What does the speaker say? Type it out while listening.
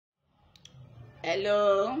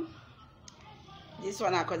Hello, this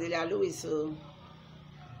one I call Louis. So,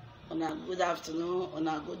 on a good afternoon, on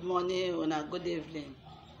a good morning, on a good evening.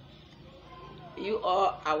 You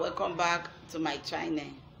all are welcome back to my channel.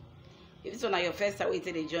 If this one is your first time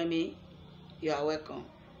waiting to join me, you are welcome.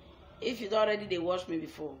 If you don't already watch me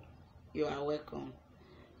before, you are welcome.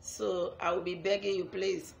 So I will be begging you,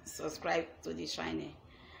 please subscribe to this channel.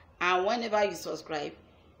 And whenever you subscribe,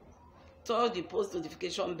 touch the post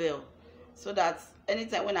notification bell so that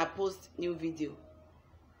anytime when I post new video,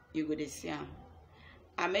 you go to see them.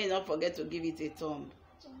 And may not forget to give it a thumb,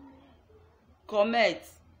 comment,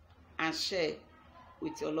 and share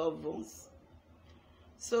with your loved ones.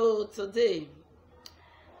 So today,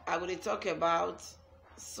 I will talk about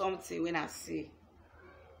something when I see.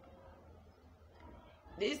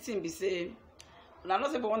 This thing be say, and I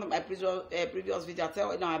know say for one of my previous videos, I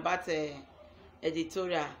tell you now about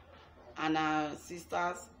Editorial and her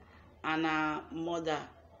sisters and her mother,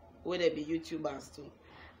 where they be YouTubers too.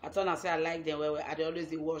 I thought I say I like them well. I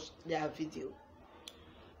always watch their video.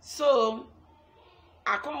 So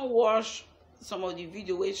I can't watch some of the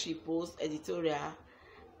video where she posts Editorial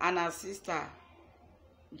and her sister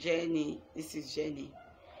Jenny. This is Jenny.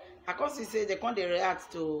 I can't see say they can't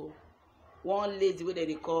react to one lady where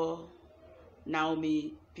they call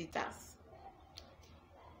Naomi Peters.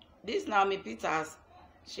 This Naomi Peters,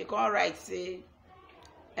 she can't write say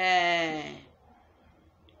a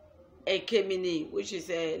Kemini, which is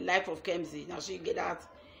a Life of Kemzi. Now she get that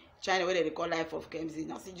channel where they call Life of Kemzi.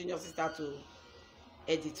 Now she junior sister to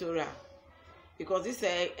Editorial. Because this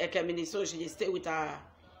a Kemini, so she stay with her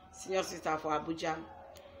senior sister for Abuja.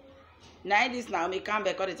 Now this Naomi come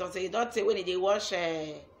back on it say, you don't say when they watch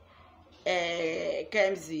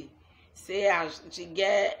Kemzi, say she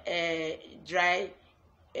get dry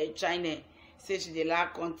china, say she dey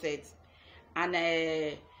lack content, and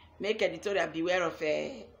make Editorial beware of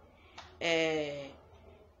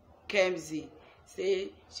Kemzi.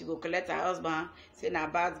 Say she go collect her husband, say na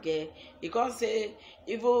bad girl. Because say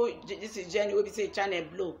even this is Jenny wey be say channel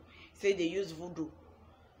blow, say they use voodoo.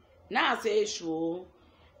 Now say show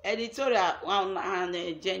Editorial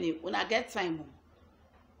and Jenny, una get time.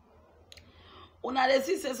 Una dey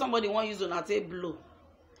see say somebody wan use una take blow.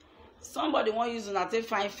 Somebody wan use una take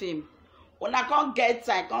find fame. Una can't get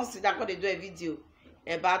time, can't sit down, can't do a video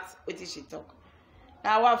about what she talk.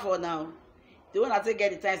 Now what for now? The one that take get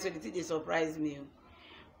the time, so the thing they surprise me.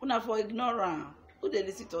 Una for ignorant. Who they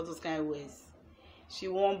listen to all those kind of words? She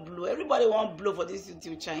won't blow. Everybody won't blow for this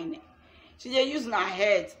YouTube channel. She just using her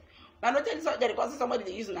head. Now not tell you something because somebody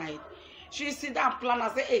they using her head. She sit down plan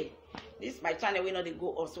and say, hey, this is my channel, we know they go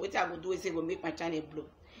off. So what I go do is say go make my channel blow.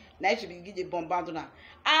 Now she be give the bombard on her.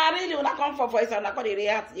 Ah really when I come for it, and I call they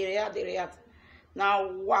react. Now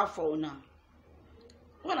what for now?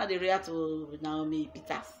 When are they react to Naomi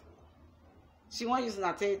Peters? She won't use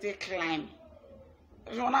na take climb.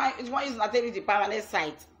 She won't use na take the permanent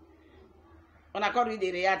site. When I call read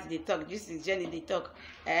the react, they talk. This is Jenny, they talk.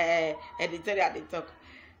 Editorial, they talk.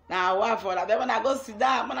 Now what for that? But when I go sit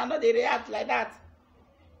down, when I know they react like that.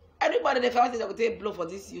 Everybody they found they go take blow for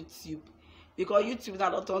this YouTube. Because YouTube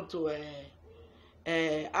now don't turn to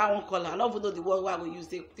I won't call her. I don't even know the word I will use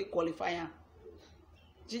to qualify her.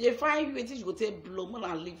 She dey find you she go take blow more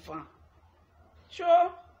and leave her.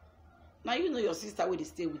 Sure. Now you know your sister will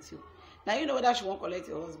stay with you. Now you know whether she won't collect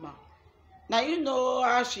your husband. Now you know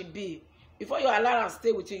how she be. Before you allow her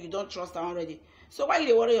stay with you, you don't trust her already. So why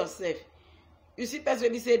you worry yourself? You see person wey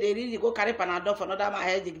be say they really go carry Panadol for another man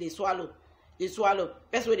headache, they swallow. They swallow.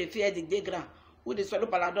 Person wey dey fear headache, they ground. Who they swallow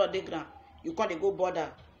Panadol, they ground. You can't go bother.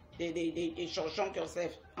 They shunk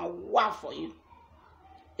yourself and wow for you.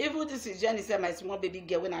 Even this is Jenny said my small baby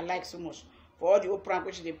girl when I like so much. For all the old prank,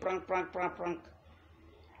 which they prank.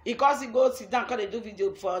 Because he go sit down, because they do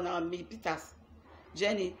video for Naomi Peters.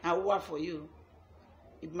 Jenny, I wow for you.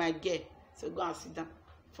 It might get. So go and sit down.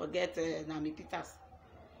 Forget Naomi Peters.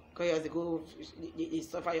 Because they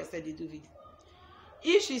suffer yourself, they do video.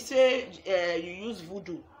 If she say you use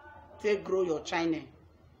voodoo to grow your china,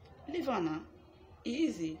 leave her now.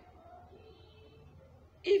 Easy.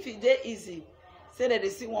 If it dey easy, say that they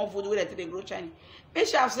see one voodoo where they grow china. Make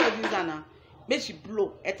she have self use her now. Make she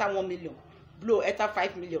blow enter 1 million. Blow enter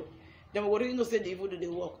 5 million. Then we already know say the voodoo they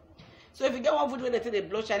work. So if you get one voodoo where they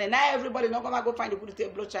blow china, now everybody not gonna go find the voodoo to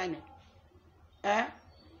blow china.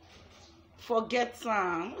 Forget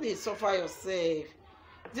some. They suffer yourself.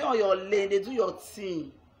 They on your lane, they do your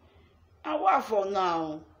thing. And what for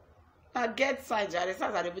now? Now get sign, Jare.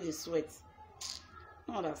 Signs are everybody sweat.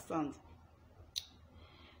 I don't understand.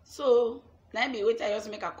 So now be wait I just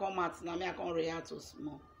make a comment. Now me I can react to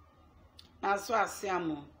small. Now so I say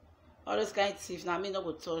am. All those kind of thief na me no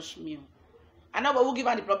go touch me. I no go give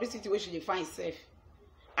her the publicity wey she dey find herself.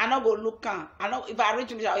 I no go look am. If I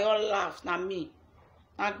reach me, I all laugh. Na me.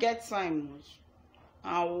 I get time.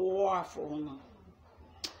 I war for una.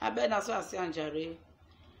 I bet that's what I say, Anjare.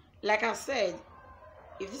 Like I said,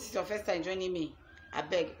 if this is your first time joining me, I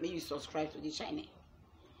beg, may you subscribe to the channel.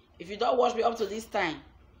 If you don't watch me up to this time,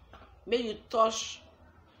 may you touch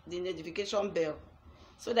the notification bell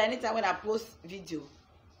so that anytime when I post video,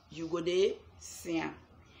 you go there, see am.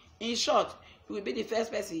 In short, you will be the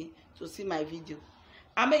first person to see my video.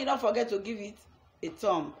 And may you not forget to give it a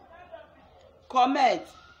thumb, comment,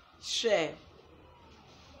 share.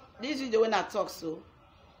 This video when I talk so,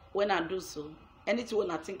 when I do so, anything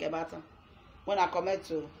when I think about it, when I comment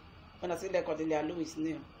to, when I say like Cordelia Louis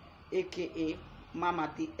name, aka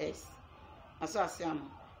Mama DS. And so I say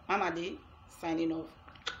Mama D signing off.